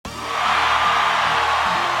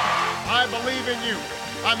believe in you.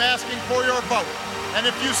 I'm asking for your vote. And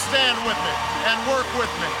if you stand with me and work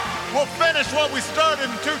with me, we'll finish what we started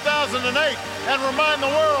in 2008 and remind the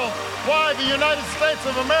world why the United States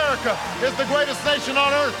of America is the greatest nation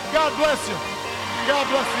on earth. God bless you. God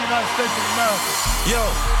bless the United States of America. Yo,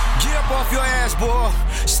 get up off your ass, boy.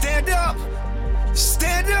 Stand up.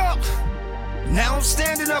 Stand up. Now I'm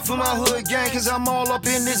standing up for my hood gang, cause I'm all up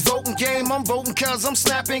in this voting game. I'm voting cause I'm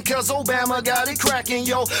snapping, cause Obama got it cracking,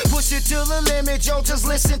 yo. Push it to the limit, yo, just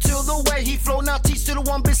listen to the way he flow. Now teach to the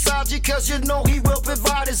one beside you, cause you know he will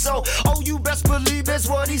provide it. So, oh, you best believe that's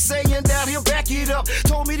what he's saying, that he'll back it up.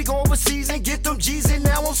 Told me to go overseas and get them G's, and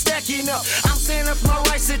now I'm stacking up. I'm standing up for my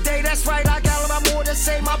rights today, that's right, I got a lot more to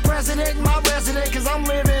say. My president, my resident, cause I'm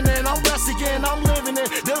living and I'm blessed again. I'm living in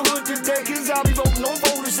the hood today, cause I'll be voting on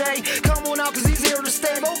voters day. Come on out, cause he's here to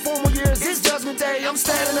stay. Vote 4 more years, it's judgment day. I'm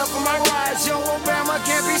standing up for my rights, yo. Obama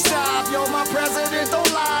can't be stopped, yo. My president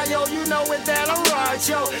don't lie, yo. You know it that I'm right,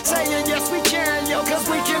 yo. Saying yes we can, yo, cause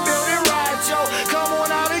we can build it right, yo. Come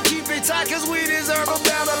on out and keep it tight, cause we deserve a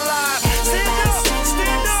better life. Stand up,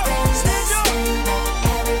 stand up, stand up.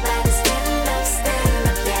 Everybody stand up, stand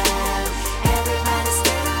up, yeah. Everybody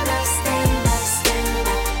stand up, stand up, stand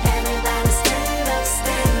up. Everybody stand up,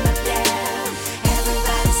 stand up, yeah.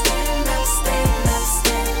 Everybody stand up, stand up,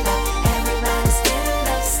 stand up. Everybody stand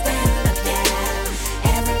up, stand up, yeah.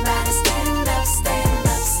 Everybody stand up, stand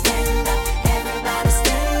up, stand up. Everybody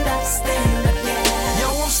stand up, stand up, yeah. Yo,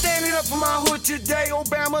 I'm standing up for my hood today.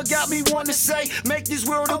 Obama got me wanting to say, make this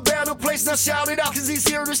world a better place. Now shout it out, cause he's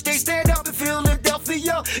here to stay. Stand up in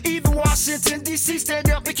Philadelphia, even Washington, D.C. Stand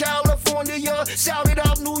up in California, shout it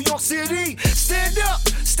out, New York City. Stand up,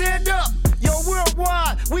 stand up. Yo,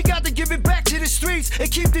 worldwide, we got to give it back to the streets and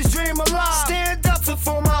keep this dream alive. Stand up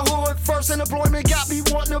for my hood first. Unemployment got me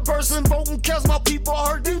wanting to burst and voting cause my people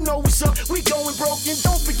hurt. You know what's up, we going broke and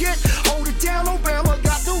don't forget, hold it down. Obama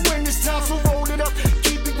got to win this time, so roll it up.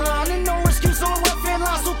 Keep it grinding, no excuse on the welfare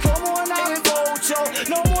line, so come on out and vote, yo.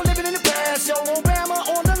 No more living in the past, yo. Obama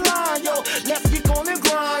on the line, yo. Let's get on and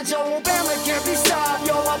grind, yo. Obama can't be stopped,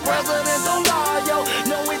 yo. Our president don't lie, yo.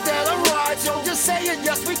 Know it that I'm right, yo. Just say it,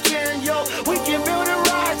 yes we can, yo. We can build it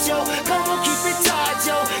right, yo. Come on, keep it tight,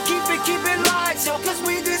 yo. Keep it light, yo. Cause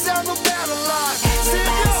we deserve a better life. Stand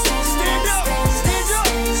up, stand up, stand up,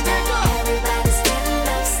 stand up. Everybody stand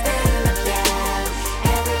up, stand up, yeah.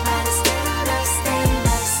 Everybody stand up, stand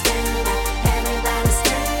up, stand up. Everybody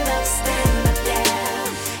stand up, stand up, yeah.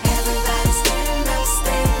 Everybody stand up,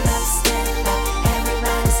 stand up, stand up.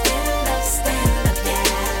 Everybody stand up, stand up, yeah.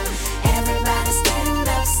 Everybody stand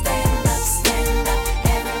up, stand up, stand up.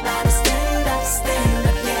 Everybody stand up, stand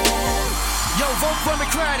up, yeah. Yo, vote for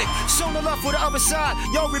McCLENNY. Show the love for the other side.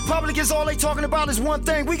 Yo, Republicans, all they talking about is one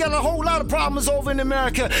thing. We got a whole lot of problems over in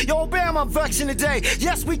America. Yo, Obama vexing today.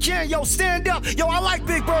 Yes, we can. Yo, stand up. Yo, I like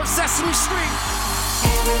Big Bird, Sesame Street.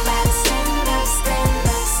 Everybody stand up, stand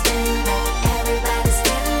up, stand up. Everybody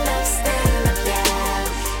stand up, stand up, yeah.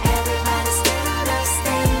 Everybody stand up,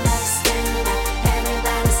 stand up, stand up.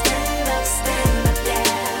 Everybody stand up, stand up, yeah.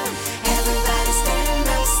 Everybody stand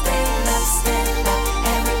up, stand up, stand up.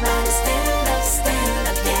 Everybody stand up, stand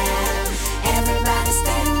up, yeah. Everybody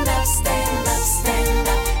stand up, stand up, stand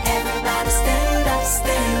up. Everybody stand up,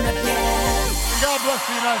 stand up, yeah. God bless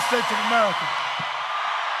the United States of America.